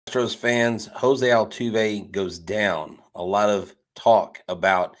Astros fans, Jose Altuve goes down. A lot of talk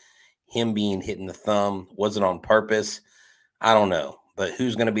about him being hit in the thumb. Was it on purpose? I don't know. But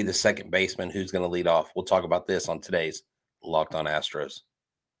who's going to be the second baseman? Who's going to lead off? We'll talk about this on today's Locked On Astros.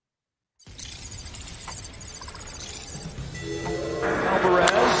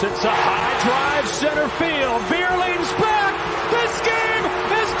 Alvarez hits a high drive center field. Beer leans back. This game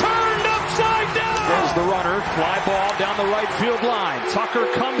is turned upside down. There's the runner. Fly ball down the right field line.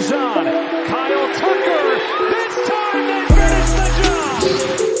 Tucker comes on. Kyle Tucker. This time they finish the job.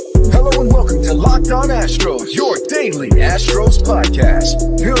 Hello and welcome to Locked On Astros, your daily Astros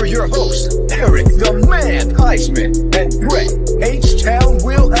podcast. Here are your hosts, Eric the Man Huysman and Brett H-Town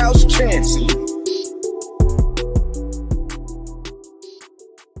Wheelhouse Chancey.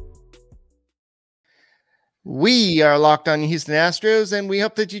 We are Locked On Houston Astros, and we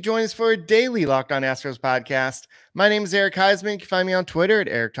hope that you join us for a daily Locked On Astros podcast. My name is Eric Huysman. You can find me on Twitter at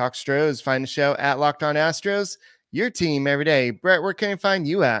Eric Talks Stros. Find the show at Locked On Astros, your team every day. Brett, where can I find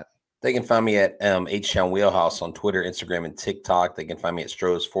you at? They can find me at H-Town Wheelhouse on Twitter, Instagram, and TikTok. They can find me at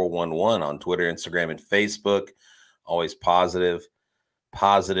Stros411 on Twitter, Instagram, and Facebook. Always positive.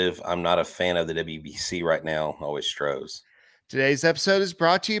 I'm not a fan of the WBC right now. Always Stros. Today's episode is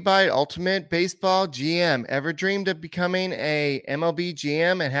brought to you by Ultimate Baseball GM. Ever dreamed of becoming a MLB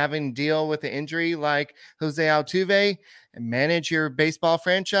GM and having to deal with an injury like Jose Altuve and manage your baseball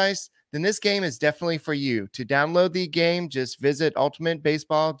franchise? Then this game is definitely for you. To download the game, just visit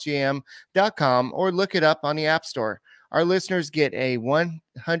ultimatebaseballgm.com or look it up on the App Store. Our listeners get a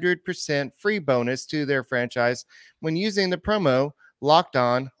 100% free bonus to their franchise when using the promo Locked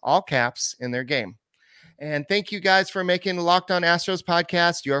On, all caps, in their game. And thank you guys for making the Locked On Astros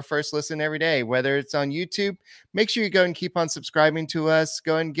podcast your first listen every day. Whether it's on YouTube, make sure you go and keep on subscribing to us.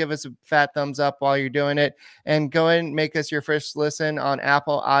 Go and give us a fat thumbs up while you're doing it. And go and make us your first listen on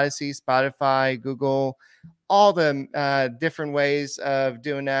Apple, Odyssey, Spotify, Google, all the different ways of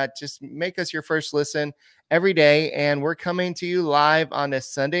doing that. Just make us your first listen every day. And we're coming to you live on a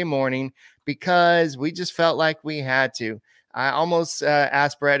Sunday morning because we just felt like we had to. I almost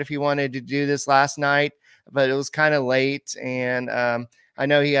asked Brett if he wanted to do this last night, but it was kind of late. And I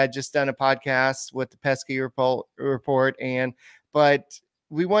know he had just done a podcast with the Pesky report. But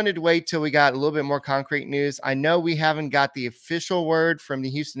we wanted to wait till we got a little bit more concrete news. I know we haven't got the official word from the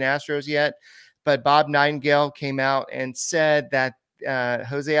Houston Astros yet, but Bob Nightingale came out and said that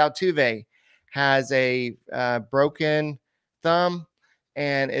Jose Altuve has a broken thumb,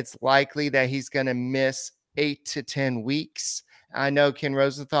 and it's likely that he's going to miss 8 to 10 weeks. I know Ken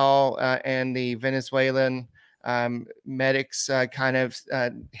Rosenthal and the Venezuelan medics kind of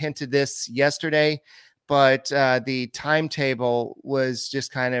hinted this yesterday, but the timetable was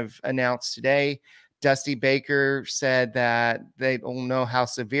just kind of announced today. Dusty Baker said that they don't know how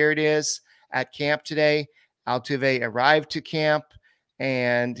severe it is at camp today. Altuve arrived to camp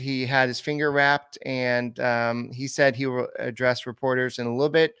and he had his finger wrapped, and he said he will address reporters in a little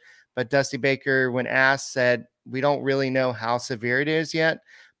bit. But Dusty Baker, when asked, said, we don't really know how severe it is yet,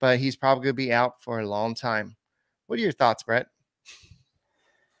 but he's probably going to be out for a long time. What are your thoughts, Brett?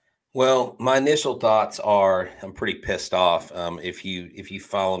 Well, my initial thoughts are I'm pretty pissed off. If you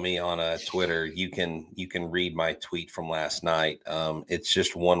follow me on Twitter, you can read my tweet from last night. It's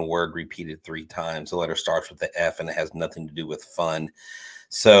just one word repeated 3 times. The letter starts with the F, and it has nothing to do with fun.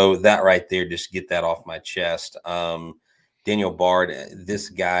 So that right there, just get that off my chest. Danial Bard, this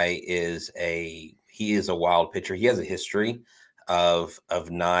guy is a wild pitcher. He has a history of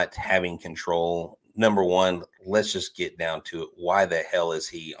not having control. Number one, let's just get down to it. Why the hell is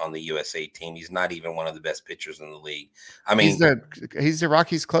he on the USA team? He's not even one of the best pitchers in the league. I mean, he's the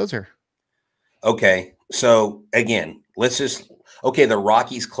Rockies closer. Okay, so again, the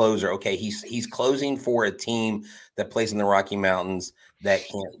Rockies closer. Okay, he's closing for a team that plays in the Rocky Mountains that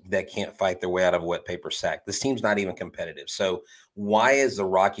can't fight their way out of a wet paper sack. This team's not even competitive. So why is the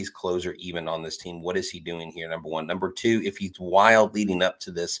Rockies closer even on this team? What is he doing here? Number one. Number two, if he's wild leading up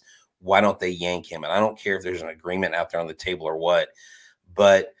to this, why don't they yank him? And I don't care if there's an agreement out there on the table or what,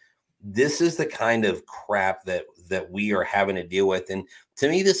 but this is the kind of crap that we are having to deal with. And to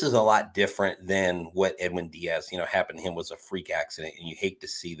me, this is a lot different than what Edwin Diaz, happened to him, was a freak accident, and you hate to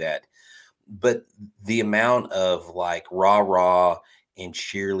see that. But the amount of like rah-rah and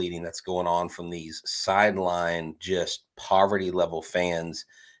cheerleading that's going on from these sideline, just poverty level fans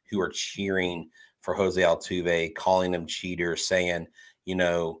who are cheering for Jose Altuve, calling him cheater, saying,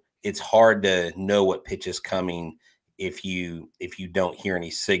 it's hard to know what pitch is coming if you don't hear any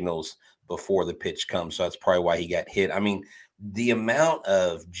signals before the pitch comes. So that's probably why he got hit. I mean, the amount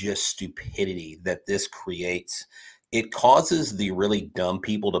of just stupidity that this creates it causes the really dumb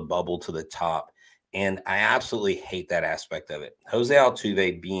people to bubble to the top. And I absolutely hate that aspect of it. Jose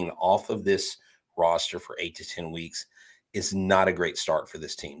Altuve being off of this roster for 8 to 10 weeks is not a great start for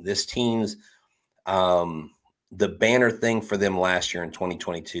this team. This team's the banner thing for them last year in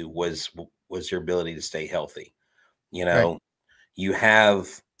 2022 was their ability to stay healthy. You know, Right. you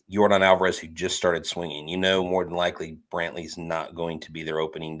have Yordan Alvarez who just started swinging. You know, more than likely Brantley's not going to be their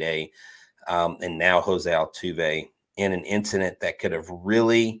opening day. And now Jose Altuve in an incident that could have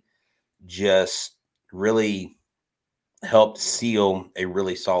really helped seal a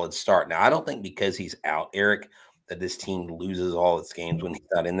really solid start. Now, I don't think because he's out, Eric, that this team loses all its games when he's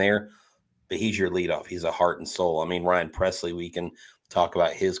not in there, but he's your leadoff. He's a heart and soul. I mean, Ryan Presley, we can talk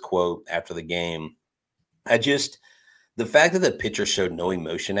about his quote after the game. The fact that the pitcher showed no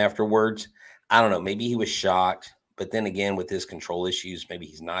emotion afterwards, I don't know, maybe he was shocked, but then again, with his control issues, maybe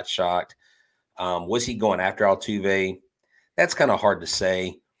he's not shocked. Was he going after Altuve? That's kind of hard to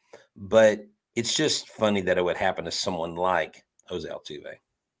say, but it's just funny that it would happen to someone like Jose Altuve.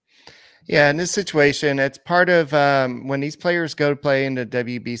 Yeah, in this situation, it's part of when these players go to play in the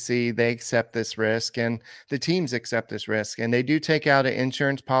WBC, they accept this risk and the teams accept this risk. And they do take out an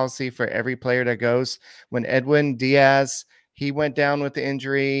insurance policy for every player that goes. When Edwin Diaz, he went down with the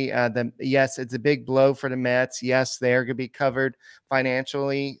injury. Yes, it's a big blow for the Mets. Yes, they're going to be covered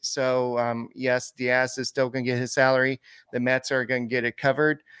financially. So, yes, Diaz is still going to get his salary. The Mets are going to get it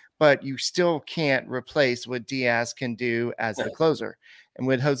covered. But you still can't replace what Diaz can do as the closer. And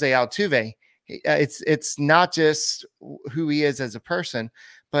with Jose Altuve, it's not just who he is as a person,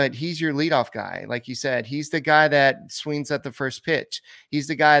 but he's your leadoff guy. Like you said, he's the guy that swings at the first pitch. He's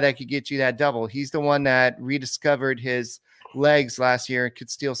the guy that could get you that double. He's the one that rediscovered his legs last year and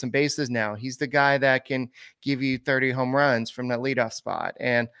could steal some bases now. He's the guy that can give you 30 home runs from that leadoff spot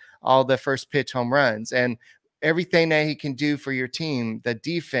and all the first pitch home runs. And everything that he can do for your team, the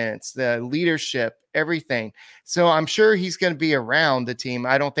defense, the leadership, everything. So I'm sure he's going to be around the team.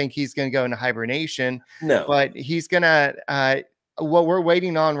 I don't think he's going to go into hibernation. No, but he's going to, what we're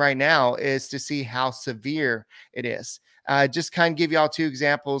waiting on right now is to see how severe it is. Just kind of give you all two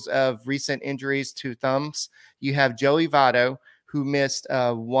examples of recent injuries to thumbs. You have Joey Votto, who missed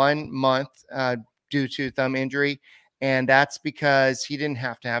 1 month due to thumb injury. And that's because he didn't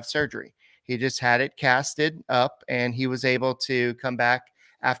have to have surgery. He just had it casted up and he was able to come back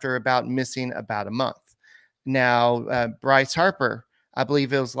after missing about a month. Now, Bryce Harper, I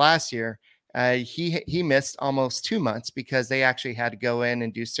believe it was last year, he missed almost 2 months because they actually had to go in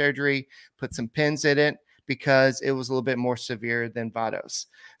and do surgery, put some pins in it because it was a little bit more severe than Votto's.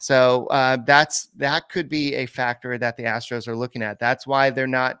 So that could be a factor that the Astros are looking at. That's why they're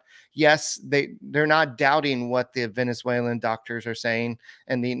not. Yes, they're not doubting what the Venezuelan doctors are saying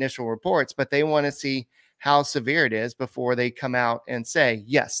and the initial reports, but they want to see how severe it is before they come out and say,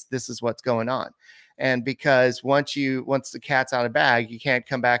 yes, this is what's going on. And because once the cat's out of bag, you can't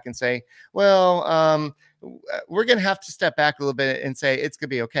come back and say, well, we're going to have to step back a little bit and say it's going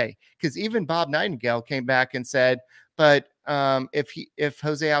to be okay. Because even Bob Nightingale came back and said, but if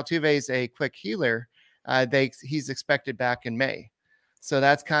Jose Altuve is a quick healer, he's expected back in May. So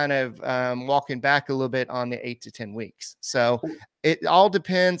that's kind of walking back a little bit on the 8 to 10 weeks. So it all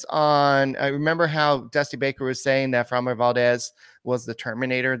depends on. I remember how Dusty Baker was saying that Framber Valdez was the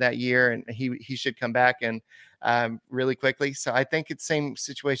Terminator that year, and he should come back and really quickly. So I think it's the same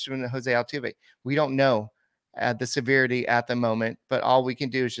situation with Jose Altuve. We don't know the severity at the moment, but all we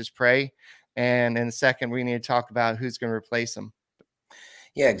can do is just pray. And in a second, we need to talk about who's going to replace him.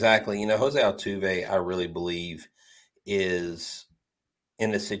 Yeah, exactly. You know, Jose Altuve, I really believe, is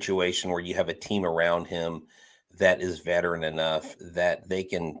in a situation where you have a team around him that is veteran enough that they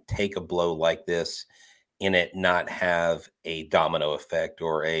can take a blow like this and it not have a domino effect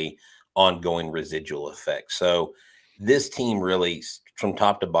or a ongoing residual effect. So this team really, from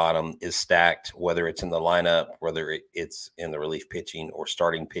top to bottom, is stacked, whether it's in the lineup, whether it's in the relief pitching or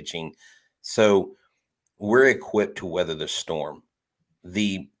starting pitching. So we're equipped to weather the storm.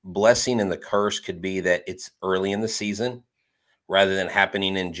 The blessing and the curse could be that it's early in the season rather than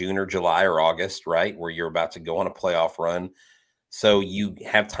happening in June or July or August, right, where you're about to go on a playoff run. So you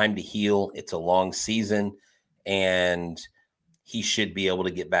have time to heal. It's a long season, and he should be able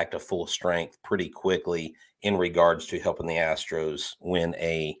to get back to full strength pretty quickly in regards to helping the Astros win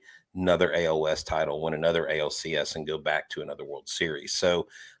another AL West title, win another ALCS, and go back to another World Series. So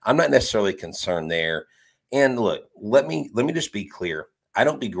I'm not necessarily concerned there. And look, let me just be clear. I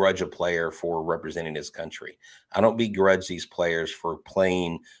don't begrudge a player for representing his country. I don't begrudge these players for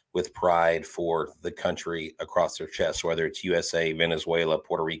playing with pride for the country across their chest, whether it's USA, Venezuela,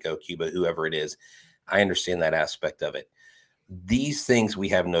 Puerto Rico, Cuba, whoever it is. I understand that aspect of it. These things we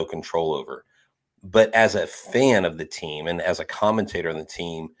have no control over. But as a fan of the team and as a commentator on the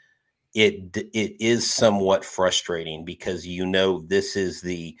team, it is somewhat frustrating because this is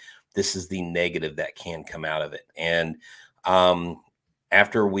the negative that can come out of it. And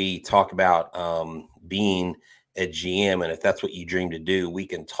after we talk about being a GM, and if that's what you dream to do, we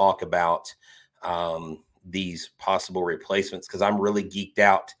can talk about these possible replacements, because I'm really geeked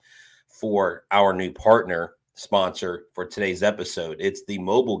out for our new partner sponsor for today's episode. It's the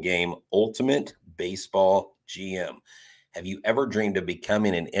mobile game Ultimate Baseball GM. Have you ever dreamed of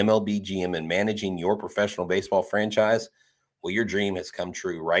becoming an MLB GM and managing your professional baseball franchise? Well, your dream has come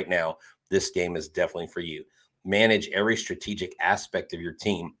true right now. This game is definitely for you. Manage every strategic aspect of your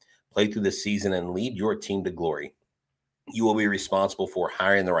team, play through the season, and lead your team to glory. You will be responsible for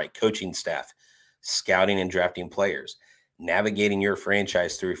hiring the right coaching staff, scouting and drafting players, navigating your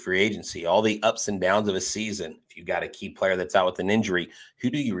franchise through free agency, all the ups and downs of a season. If you've got a key player that's out with an injury,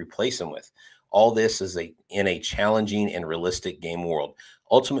 who do you replace him with? All this is in a challenging and realistic game world.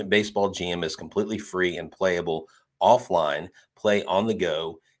 Ultimate Baseball GM is completely free and playable offline, play on the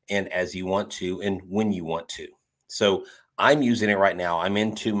go, and as you want to and when you want to. So I'm using it right now. I'm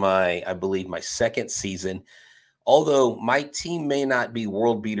into I believe my second season. Although my team may not be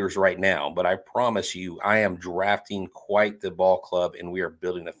world beaters right now, but I promise you, I am drafting quite the ball club and we are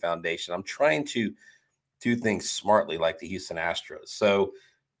building a foundation. I'm trying to do things smartly like the Houston Astros. So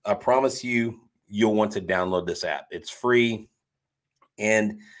I promise you'll want to download this app. It's free.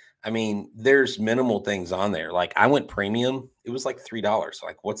 And I mean, there's minimal things on there. Like I went premium. It was like $3.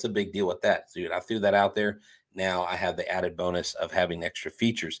 Like, what's the big deal with that? Dude, I threw that out there. Now I have the added bonus of having extra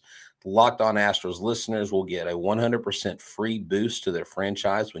features. Locked On Astros listeners will get a 100% free boost to their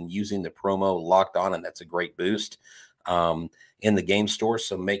franchise when using the promo Locked On, and that's a great boost in the game store.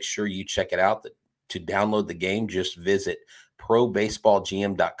 So make sure you check it out. To download the game, just visit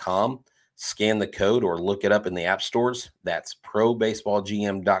probaseballgm.com, scan the code, or look it up in the app stores. That's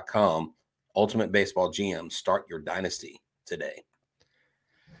probaseballgm.com. Ultimate Baseball GM. Start your dynasty today.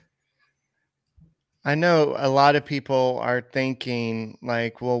 I know a lot of people are thinking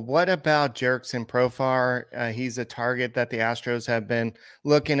like, well, what about Jurickson Profar? He's a target that the Astros have been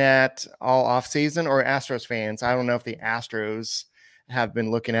looking at all offseason, or Astros fans. I don't know if the Astros have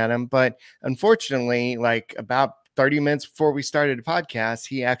been looking at him, but unfortunately, like about 30 minutes before we started the podcast,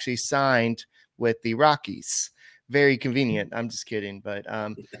 he actually signed with the Rockies. Very convenient. I'm just kidding.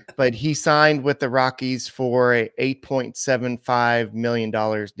 But he signed with the Rockies for a $8.75 million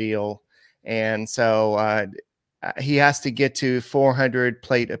deal. And so he has to get to 400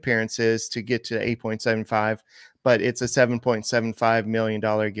 plate appearances to get to 8.75, but it's a $7.75 million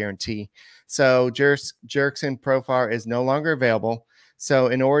guarantee. So Jurickson Profar is no longer available. So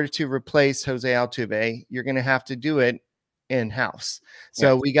in order to replace Jose Altuve, you're going to have to do it in-house.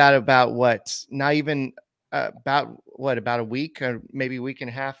 So we got about about a week or maybe a week and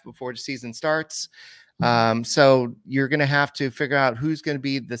a half before the season starts. So you're going to have to figure out who's going to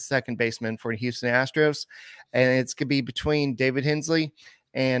be the second baseman for the Houston Astros. And it's going to be between David Hensley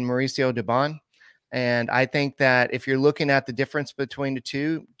and Mauricio Dubon. And I think that if you're looking at the difference between the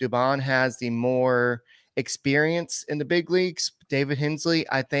two, Dubon has the more experience in the big leagues. David Hensley,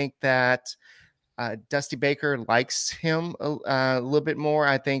 I think that Dusty Baker likes him a little bit more.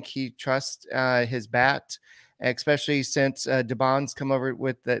 I think he trusts his bat, especially since Dubon's come over to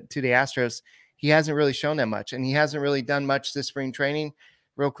the Astros. He hasn't really shown that much, and he hasn't really done much this spring training.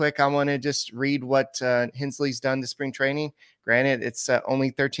 Real quick, I want to just read what Hensley's done this spring training. Granted, it's only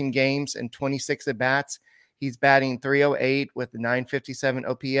 13 games and 26 at-bats. He's batting .308 with a .957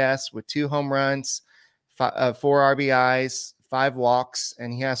 OPS with 2 home runs, 4 RBIs, 5 walks,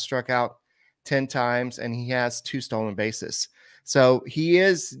 and he has struck out 10 times, and he has 2 stolen bases. So he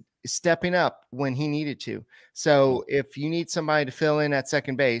is stepping up when he needed to. So if you need somebody to fill in at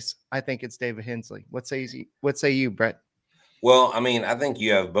second base, I think it's David Hensley. What say you, Brett? Well, I mean, I think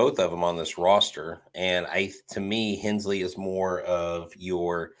you have both of them on this roster, and to me, Hensley is more of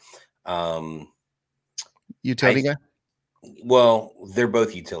your utility guy. Well, they're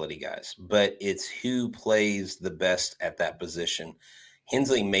both utility guys, but it's who plays the best at that position.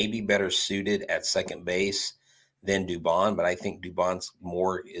 Hensley may be better suited at second base than Dubon, but I think Dubon's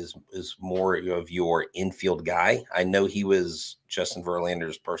is more of your infield guy. I know he was Justin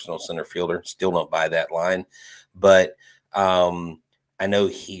Verlander's personal center fielder. Still don't buy that line, but I know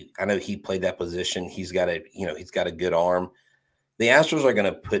he played that position. He's got a good arm. The Astros are going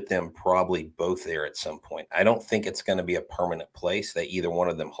to put them probably both there at some point. I don't think it's going to be a permanent place that either one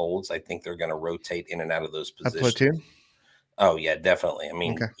of them holds. I think they're going to rotate in and out of those positions. A platoon? Oh yeah, definitely. I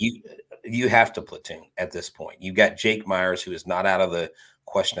mean, you have to platoon at this point. You've got Jake Myers, who is not out of the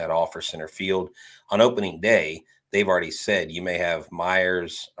question at all for center field. On opening day, they've already said you may have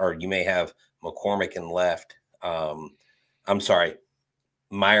Myers, or you may have McCormick in left. I'm sorry,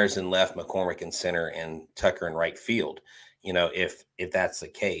 Myers in left, McCormick in center, and Tucker in right field. You know, if that's the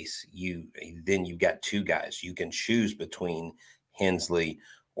case, then you've got two guys. You can choose between Hensley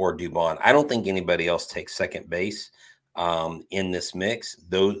or Dubon. I don't think anybody else takes second base in this mix.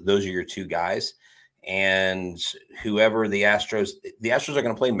 Those are your two guys. And whoever the Astros are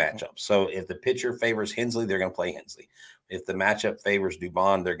going to play matchups. So if the pitcher favors Hensley, they're going to play Hensley. If the matchup favors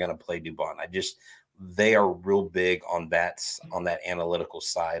Dubon, they're going to play Dubon. They are real big on that analytical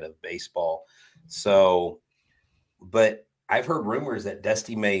side of baseball. So, but I've heard rumors that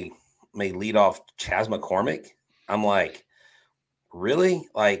Dusty may lead off Chas McCormick. I'm like, really?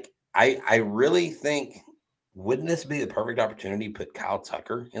 Like, I really think, wouldn't this be the perfect opportunity to put Kyle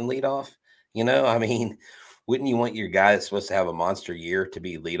Tucker in leadoff? You know, I mean, wouldn't you want your guy that's supposed to have a monster year to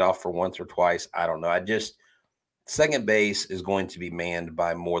be leadoff for once or twice? I don't know. Second base is going to be manned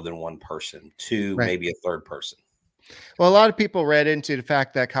by more than one person, maybe a third person. Well, a lot of people read into the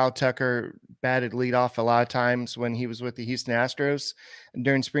fact that Kyle Tucker batted leadoff a lot of times when he was with the Houston Astros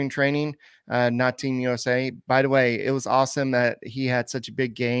during spring training, not Team USA. By the way, it was awesome that he had such a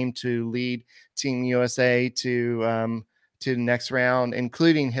big game to lead Team USA to the next round,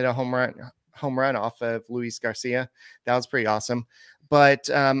 including hit a home run off of Luis Garcia. That was pretty awesome. But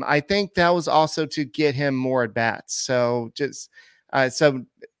I think that was also to get him more at bats. So so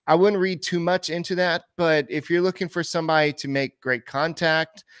I wouldn't read too much into that. But if you're looking for somebody to make great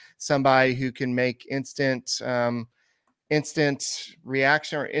contact, somebody who can make instant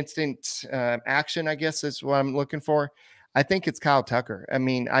reaction or instant action, I guess is what I'm looking for, I think it's Kyle Tucker. I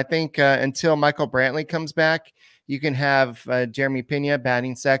mean, I think until Michael Brantley comes back, you can have Jeremy Pena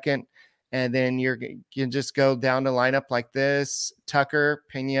batting second. And then you can just go down the lineup like this: Tucker,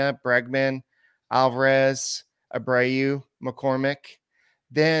 Pena, Bregman, Alvarez, Abreu, McCormick.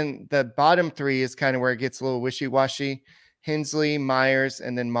 Then the bottom three is kind of where it gets a little wishy-washy: Hensley, Myers,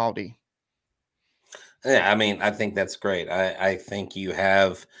 and then Maldi. Yeah, I mean, I think that's great. I think you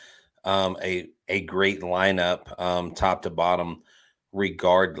have a great lineup, top to bottom,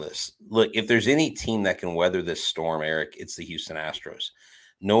 regardless. Look, if there's any team that can weather this storm, Eric, it's the Houston Astros.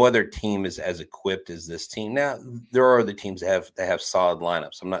 No other team is as equipped as this team. Now, there are other teams that have solid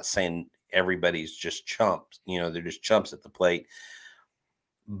lineups. I'm not saying everybody's just chumps. You know, they're just chumps at the plate.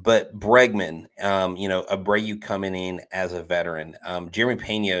 But Bregman, Abreu coming in as a veteran. Jeremy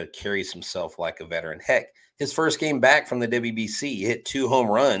Pena carries himself like a veteran. Heck, his first game back from the WBC, he hit 2 home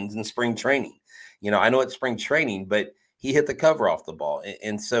runs in spring training. You know, I know it's spring training, but he hit the cover off the ball.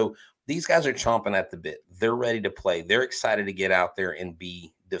 And so these guys are chomping at the bit. They're ready to play. They're excited to get out there and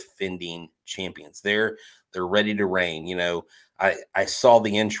be defending champions. They're ready to reign. You know, I saw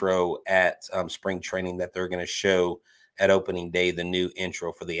the intro at spring training that they're going to show at opening day, the new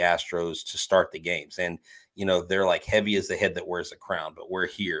intro for the Astros to start the games. And, you know, they're like, heavy is the head that wears the crown, but we're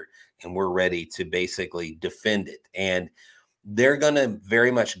here and we're ready to basically defend it. And they're going to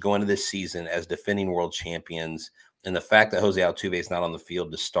very much go into this season as defending world champions. And the fact that Jose Altuve is not on the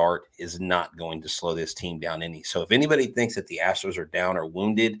field to start is not going to slow this team down any. So if anybody thinks that the Astros are down or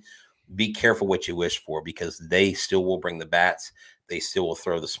wounded, be careful what you wish for, because they still will bring the bats. They still will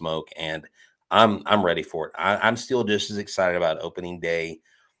throw the smoke. And I'm ready for it. I'm still just as excited about opening day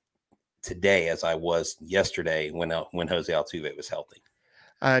today as I was yesterday when Jose Altuve was healthy.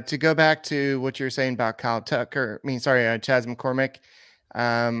 To go back to what you're saying about Chas McCormick,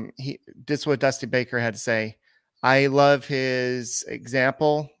 this is what Dusty Baker had to say. I love his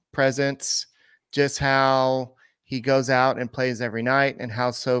example, presence, just how he goes out and plays every night and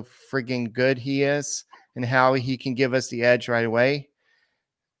how so frigging good he is and how he can give us the edge right away.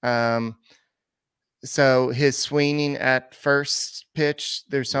 So his swinging at first pitch,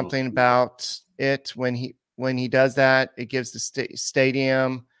 there's something about it when he does that, it gives the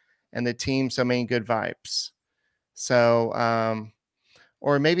stadium and the team so many good vibes. So,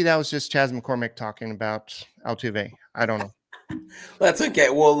 or maybe that was just Chas McCormick talking about Altuve. I don't know. That's okay.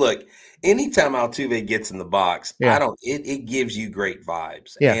 Well, look, anytime Altuve gets in the box, it gives you great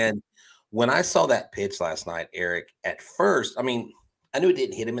vibes. Yeah. And when I saw that pitch last night, Eric, at first, I mean, I knew it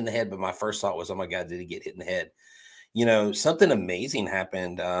didn't hit him in the head, but my first thought was, oh my God, did he get hit in the head? You know, something amazing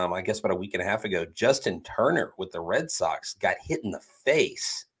happened, I guess about a week and a half ago. Justin Turner with the Red Sox got hit in the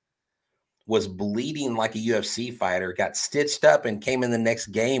face, was bleeding like a UFC fighter, got stitched up and came in the next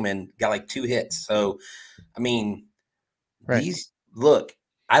game and got like 2 hits. So, I mean,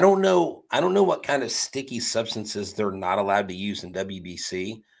 I don't know what kind of sticky substances they're not allowed to use in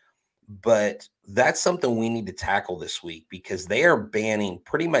WBC, But that's something we need to tackle this week because they are banning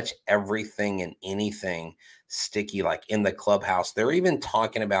pretty much everything and anything sticky, like in the clubhouse. They're even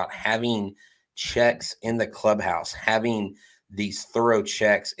talking about having checks in the clubhouse, having these thorough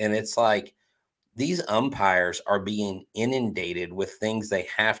checks. And it's like these umpires are being inundated with things they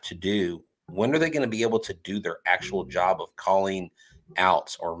have to do. When are they going to be able to do their actual job of calling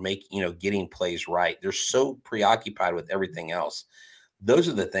outs or getting plays right? They're so preoccupied with everything else. Those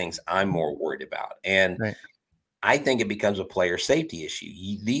are the things I'm more worried about. And Right. I think it becomes a player safety issue.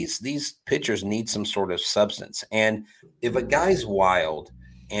 These pitchers need some sort of substance. And if a guy's wild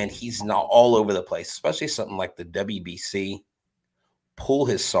and he's not all over the place, especially something like the WBC, pull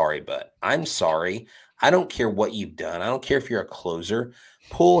his sorry butt. I'm sorry. I don't care what you've done. I don't care if you're a closer.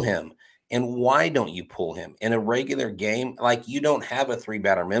 Pull him. And why don't you pull him? In a regular game, like you don't have a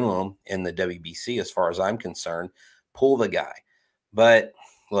 3-batter minimum in the WBC as far as I'm concerned. Pull the guy. But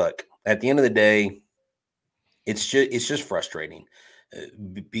look, at the end of the day, it's just frustrating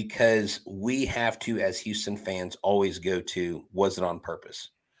because we have to, as Houston fans, always go to, was it on purpose?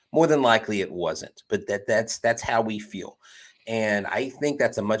 More than likely it wasn't, but that's how we feel. And I think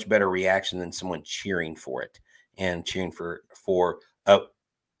that's a much better reaction than someone cheering for it and cheering for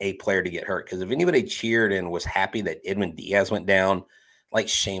a player to get hurt. Because if anybody cheered and was happy that Edwin Diaz went down, like,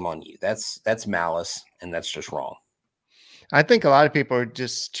 shame on you. That's malice, and that's just wrong. I think a lot of people are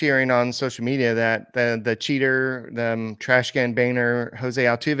just cheering on social media that the cheater, the trash can baner, Jose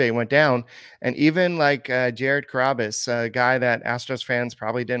Altuve went down. And even like Jared Carabas, a guy that Astros fans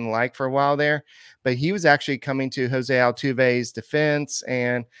probably didn't like for a while there, but he was actually coming to Jose Altuve's defense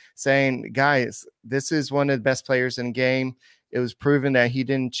and saying, guys, this is one of the best players in the game. It was proven that he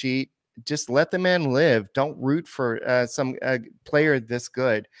didn't cheat. Just let the man live. Don't root for some player this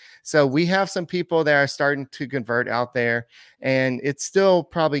good. So we have some people that are starting to convert out there, and it's still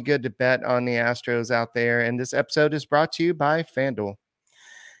probably good to bet on the Astros out there. And this episode is brought to you by FanDuel.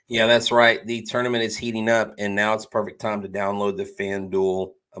 Yeah, that's right. The tournament is heating up, and now it's perfect time to download the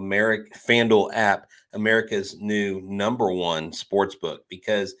FanDuel app, America's new #1 sportsbook,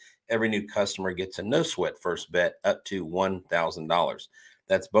 because every new customer gets a no sweat first bet up to $1,000.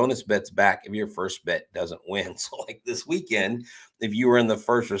 That's bonus bets back if your first bet doesn't win. So like this weekend, if you were in the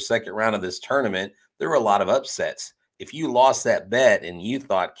first or second round of this tournament, there were a lot of upsets. If you lost that bet and you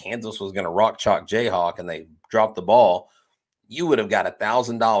thought Kansas was going to rock chalk Jayhawk and they dropped the ball, you would have got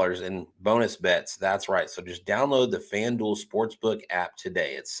 $1,000 in bonus bets. That's right. So just download the FanDuel Sportsbook app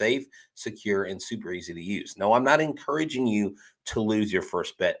today. It's safe, secure, and super easy to use. No, I'm not encouraging you to lose your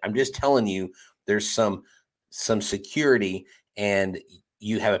first bet. I'm just telling you there's some security, and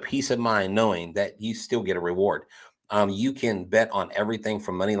you have a peace of mind knowing that you still get a reward. You can bet on everything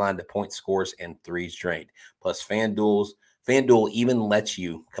from money line to point scores and threes drained. Plus, FanDuel even lets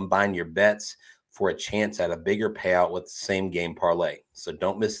you combine your bets for a chance at a bigger payout with the same game parlay. So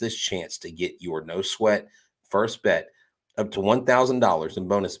don't miss this chance to get your no sweat first bet up to $1,000 in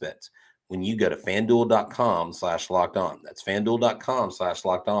bonus bets when you go to FanDuel.com/lockedon. That's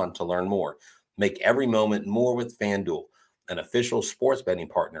FanDuel.com/lockedon to learn more. Make every moment more with FanDuel, an official sports betting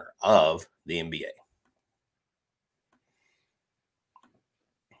partner of the NBA.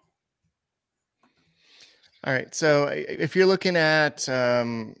 All right. So if you're looking at,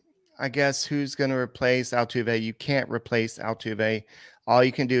 I guess, who's going to replace Altuve, you can't replace Altuve. All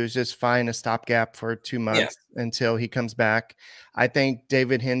you can do is just find a stopgap for 2 months until he comes back. I think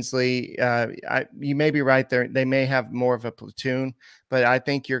David Hensley, you may be right there. They may have more of a platoon, but I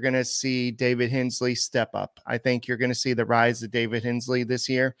think you're going to see David Hensley step up. I think you're going to see the rise of David Hensley this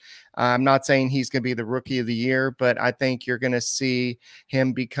year. I'm not saying he's going to be the rookie of the year, but I think you're going to see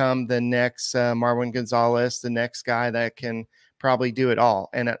him become the next Marwin Gonzalez, the next guy that can probably do it all.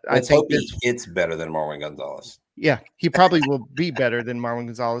 And I think it's better than Marwin Gonzalez. Yeah, he probably will be better than Marwin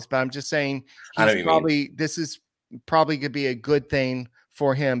Gonzalez, but I'm just saying this is probably going to be a good thing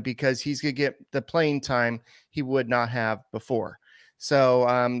for him because he's going to get the playing time he would not have before. So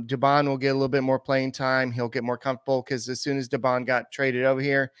Dubon will get a little bit more playing time. He'll get more comfortable because as soon as Dubon got traded over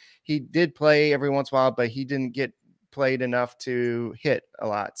here, he did play every once in a while, but he didn't get played enough to hit a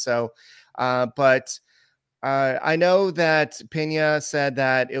lot. So, I know that Pena said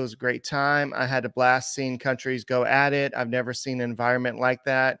that it was a great time. I had a blast seeing countries go at it. I've never seen an environment like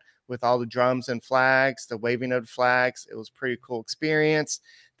that with all the drums and flags, the waving of the flags. It was a pretty cool experience.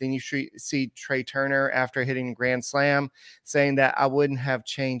 Then you see Trey Turner after hitting Grand Slam saying that I wouldn't have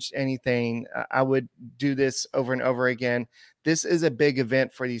changed anything. I would do this over and over again. This is a big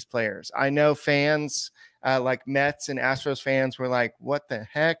event for these players. I know fans like Mets and Astros fans were like, what the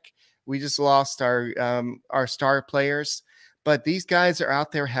heck? We just lost our star players, but these guys are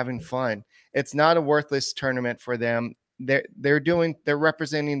out there having fun. It's not a worthless tournament for them. They're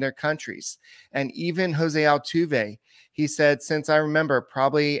representing their countries. And even Jose Altuve, he said, since I remember,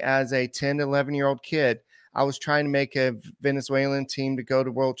 probably as a 10, 11-year-old kid, I was trying to make a Venezuelan team to go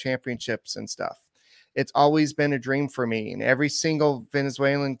to world championships and stuff. It's always been a dream for me. And every single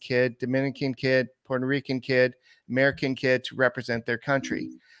Venezuelan kid, Dominican kid, Puerto Rican kid, American kid to represent their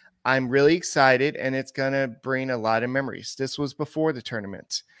country. I'm really excited, and it's going to bring a lot of memories. This was before the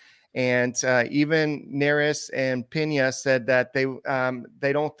tournament. And even Neris and Pena said that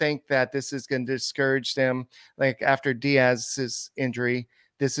they don't think that this is going to discourage them. Like after Diaz's injury,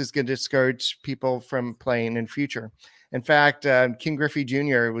 this is going to discourage people from playing in future. In fact, King Griffey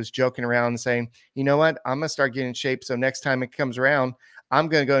Jr. was joking around and saying, you know what, I'm going to start getting in shape. So next time it comes around, I'm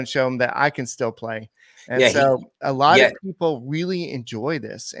going to go and show them that I can still play. And a lot of people really enjoy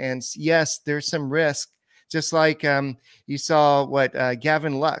this. And yes, there's some risk. Just like you saw what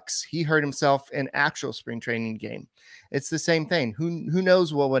Gavin Lux, he hurt himself in actual spring training game. It's the same thing. Who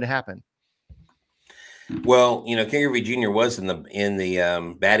knows what would happen? Well, King Griffey Jr. was in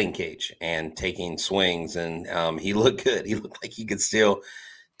the batting cage and taking swings, and he looked good. He looked like he could still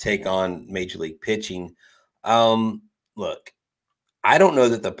take on major league pitching. Look, I don't know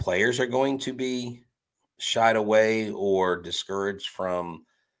that the players are going to be shied away or discouraged from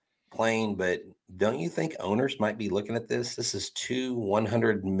playing, but don't you think owners might be looking at this? This is two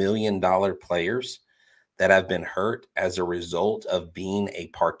 $100 million players that have been hurt as a result of being a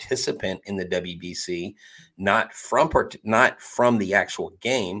participant in the WBC, not from the actual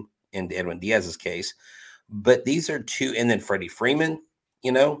game in Edwin Diaz's case, but these are two. And then Freddie Freeman,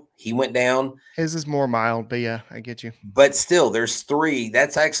 he went down. His is more mild, but yeah, I get you. But still, there's three.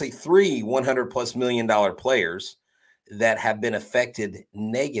 That's actually three $100+ million players that have been affected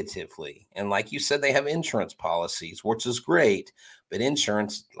negatively. And like you said, they have insurance policies, which is great. But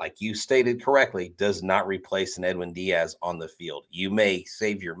insurance, like you stated correctly, does not replace an Edwin Diaz on the field. You may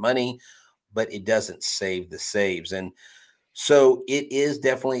save your money, but it doesn't save the saves. And so it is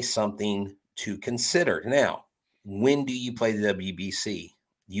definitely something to consider. Now, when do you play the WBC?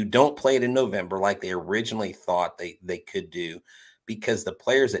 You don't play it in November like they originally thought they could do, because the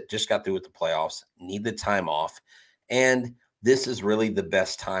players that just got through with the playoffs need the time off. And this is really the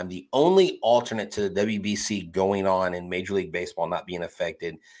best time. The only alternate to the WBC going on in Major League Baseball not being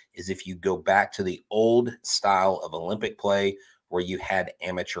affected is if you go back to the old style of Olympic play where you had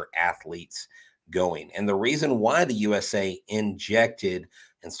amateur athletes going. And the reason why the USA injected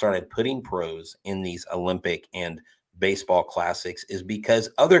and started putting pros in these Olympic and baseball classics is because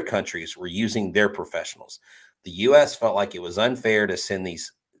other countries were using their professionals. The US felt like it was unfair to send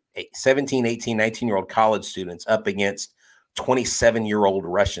these 17, 18, 19-year-old college students up against 27-year-old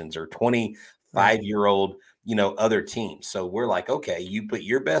Russians or 25-year-old, other teams. So we're like, okay, you put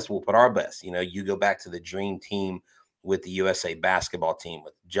your best, we'll put our best. You go back to the dream team with the USA basketball team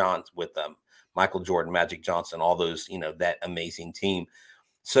with Michael Jordan, Magic Johnson, all those, that amazing team.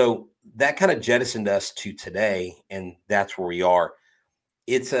 So that kind of jettisoned us to today, and that's where we are.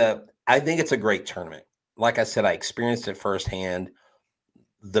 I think it's a great tournament. Like I said, I experienced it firsthand.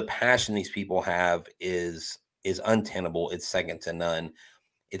 The passion these people have is untenable. It's second to none.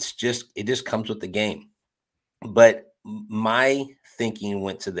 It just comes with the game. But my thinking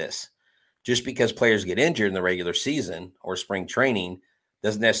went to this. Just because players get injured in the regular season or spring training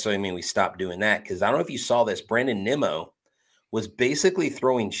doesn't necessarily mean we stop doing that. Because I don't know if you saw this, Brandon Nimmo was basically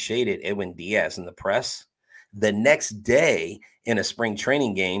throwing shade at Edwin Diaz in the press. The next day in a spring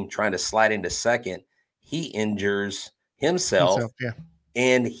training game, trying to slide into second, he injures himself. Yeah.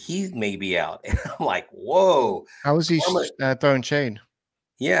 And he may be out. And I'm like, whoa. How was he throwing shade?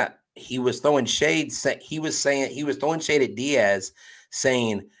 Yeah, he was throwing shade. He was throwing shade at Diaz,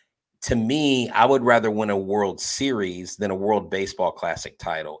 saying, to me, I would rather win a World Series than a World Baseball Classic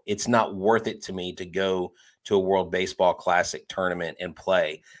title. It's not worth it to me to go to a World Baseball Classic tournament and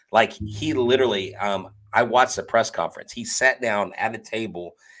play. Like, he literally, I watched the press conference. He sat down at a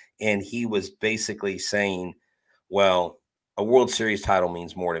table and he was basically saying, well, a World Series title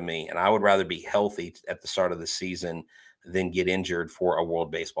means more to me, and I would rather be healthy at the start of the season than get injured for a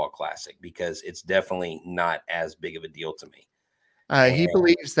World Baseball Classic, because it's definitely not as big of a deal to me. He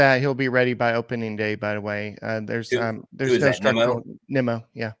believes that he'll be ready by opening day, by the way. There's no structural Nimmo.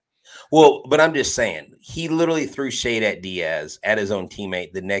 Yeah. Well, but I'm just saying, he literally threw shade at Diaz, at his own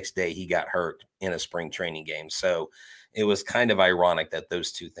teammate. The next day he got hurt in a spring training game. So it was kind of ironic that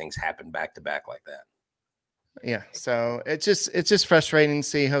those two things happened back to back like that. Yeah, so it's just frustrating to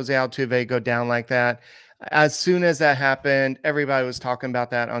see Jose Altuve go down like that. As soon as that happened, everybody was talking about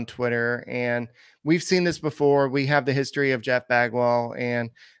that on Twitter, and we've seen this before. We have the history of Jeff Bagwell, and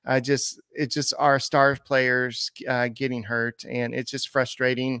it's just our star players getting hurt, and it's just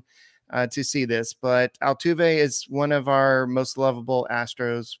frustrating to see this. But Altuve is one of our most lovable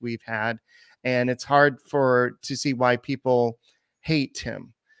Astros we've had, and it's hard to see why people hate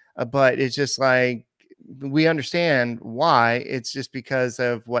him. But it's just like, we understand why. It's just because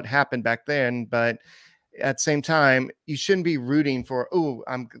of what happened back then. But at the same time, you shouldn't be rooting for, oh,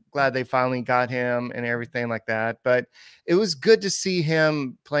 I'm glad they finally got him and everything like that. But it was good to see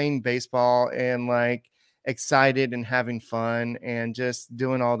him playing baseball and like excited and having fun and just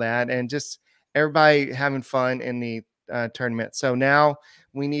doing all that and just everybody having fun in the tournament. So now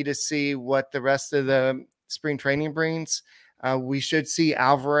we need to see what the rest of the spring training brings. We should see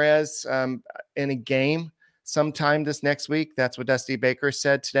Alvarez in a game sometime this next week. That's what Dusty Baker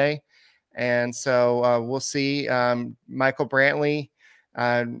said today. And so we'll see. Michael Brantley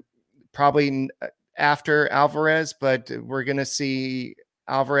probably after Alvarez, but we're going to see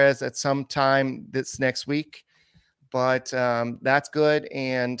Alvarez at some time this next week. But that's good.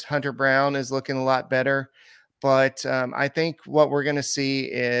 And Hunter Brown is looking a lot better. But I think what we're going to see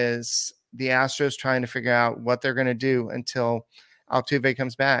is the Astros trying to figure out what they're going to do until Altuve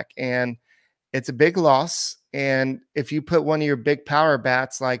comes back. And it's a big loss. And if you put one of your big power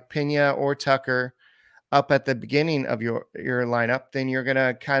bats like Pena or Tucker up at the beginning of your lineup, then you're going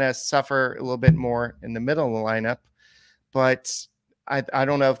to kind of suffer a little bit more in the middle of the lineup. But I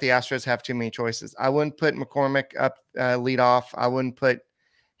don't know if the Astros have too many choices. I wouldn't put McCormick up lead off. I wouldn't put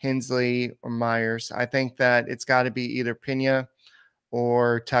Hensley or Myers. I think that it's got to be either Pena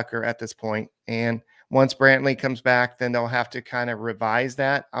or Tucker at this point. And once Brantley comes back, then they'll have to kind of revise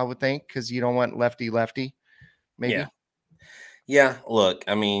that, I would think, because you don't want lefty, maybe. Yeah. Look,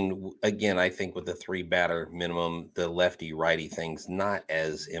 I mean, again, I think with the 3-batter minimum, the lefty-righty thing's not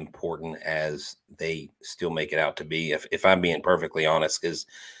as important as they still make it out to be. If I'm being perfectly honest, because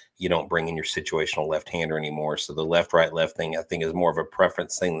you don't bring in your situational left-hander anymore. So the left-right-left thing, I think, is more of a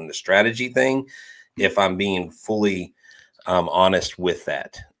preference thing than the strategy thing, if I'm being fully honest with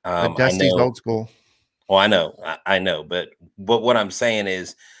that. Dusty's old school. Well, I know. But what I'm saying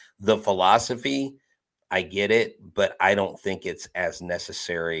is the philosophy, I get it, but I don't think it's as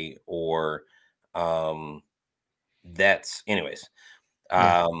necessary or that's anyways.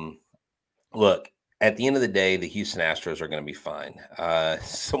 Look, at the end of the day, the Houston Astros are going to be fine.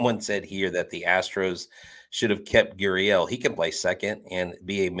 Someone said here that the Astros should have kept Gurriel. He can play second and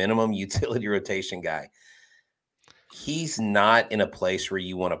be a minimum utility rotation guy. He's not in a place where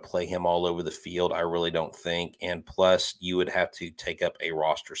you want to play him all over the field. I really don't think. And plus, you would have to take up a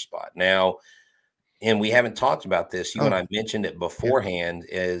roster spot. Now, and we haven't talked about this. You and I mentioned it beforehand,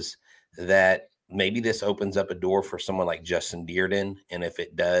 is that maybe this opens up a door for someone like Justin Dearden. And if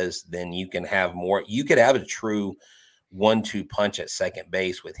it does, then you can have more. You could have a true 1-2 punch at second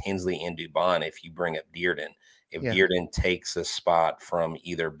base with Hensley and Dubon if you bring up Dearden. If Dearden takes a spot from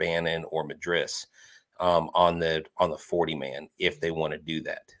either Bannon or Madris on the 40-man, if they want to do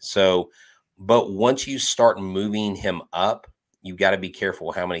that. So, but once you start moving him up, you got to be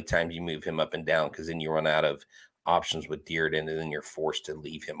careful how many times you move him up and down, because then you run out of options with Dearden, and then you're forced to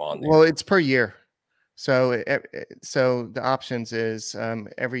leave him on there. Well, it's per year. So the options is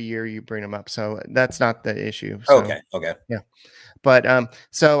every year you bring them up. So that's not the issue. So, okay. Yeah. But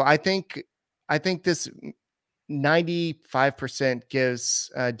so I think this 95%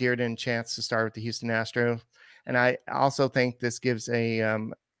 gives Dearden a chance to start with the Houston Astros. And I also think this gives a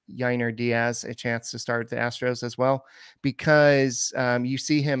Yainer Diaz a chance to start the Astros as well, because you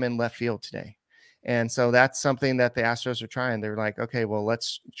see him in left field today. And so that's something that the Astros are trying. They're like, okay, well,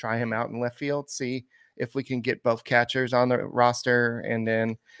 let's try him out in left field, see if we can get both catchers on the roster. And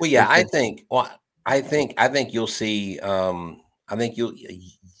then, well, yeah, I think you'll see, I think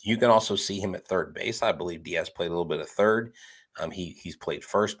you can also see him at third base. I believe Diaz played a little bit of third. He's played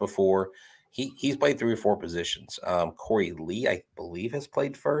first before. He's played 3 or 4 positions. Corey Lee, I believe, has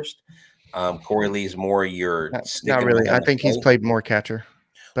played first. Corey Lee's more your not really. I think he's played more catcher.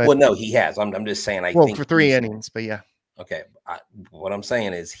 But, well, no, he has. I'm just saying. I think for 3 innings, but yeah. Okay, what I'm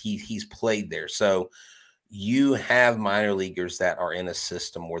saying is he's played there. So you have minor leaguers that are in a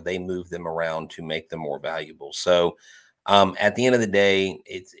system where they move them around to make them more valuable. So at the end of the day,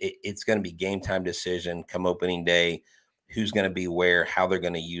 it's going to be game time decision come opening day. Who's going to be where, how they're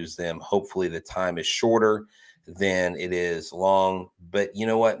going to use them. Hopefully the time is shorter than it is long. But you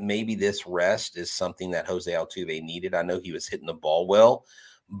know what? Maybe this rest is something that Jose Altuve needed. I know he was hitting the ball well,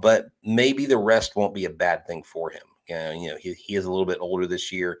 but maybe the rest won't be a bad thing for him. You know, he is a little bit older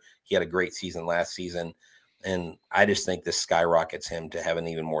this year. He had a great season last season. And I just think this skyrockets him to have an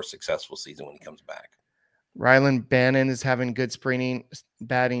even more successful season when he comes back. Rylan Bannon is having good spring,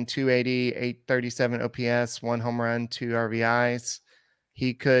 batting 280, 837 OPS, 1 home run, 2 RBIs.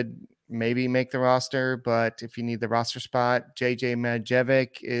 He could maybe make the roster, but if you need the roster spot, JJ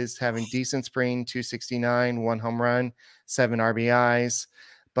Madjevic is having decent spring, 269, 1 home run, 7 RBIs.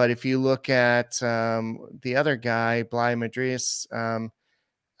 But if you look at the other guy, Bly Madris,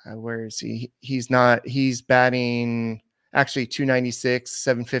 where is he? He's batting actually 296,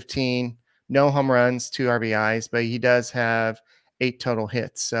 715, no home runs, 2 RBIs, but he does have 8 total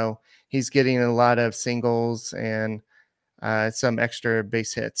hits. So he's getting a lot of singles and some extra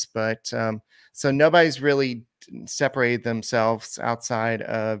base hits. But so nobody's really separated themselves outside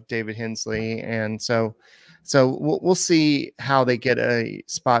of David Hensley. And so we'll see how they get a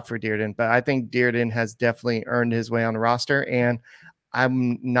spot for Dearden. But I think Dearden has definitely earned his way on the roster. And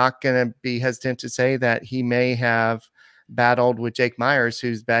I'm not going to be hesitant to say that he may have battled with Jake Myers,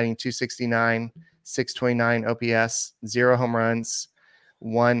 who's batting 269, 629 OPS, 0 home runs,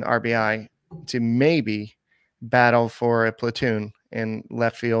 1 RBI, to maybe battle for a platoon in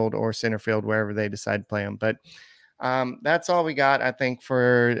left field or center field, wherever they decide to play him. But that's all we got, I think,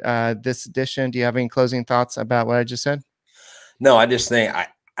 for this edition. Do you have any closing thoughts about what I just said? No, I just think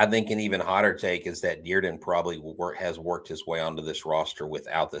I think an even hotter take is that Dearden probably has worked his way onto this roster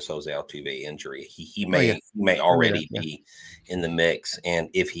without this Jose Altuve injury. He may already be in the mix, and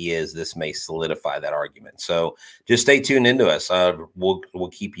if he is, this may solidify that argument. So just stay tuned into us. We'll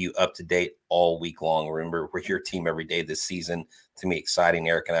keep you up to date all week long. Remember, we're your team every day this season. It's gonna be exciting.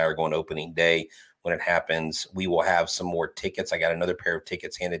 Eric and I are going opening day. When it happens, we will have some more tickets. I got another pair of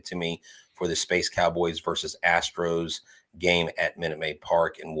tickets handed to me for the Space Cowboys versus Astros game at Minute Maid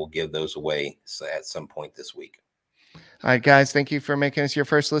Park, and we'll give those away at some point this week. All right, guys, thank you for making us your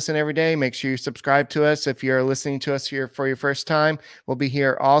first listen every day. Make sure you subscribe to us. If you're listening to us here for your first time, we'll be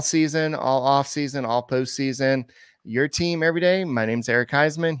here all season, all off season, all postseason. Your team every day. My name's Eric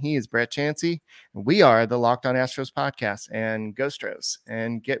Huysman. He is Brett Chancey. We are the Locked On Astros podcast. And go Stros,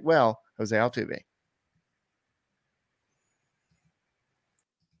 and get well, Jose Altuve.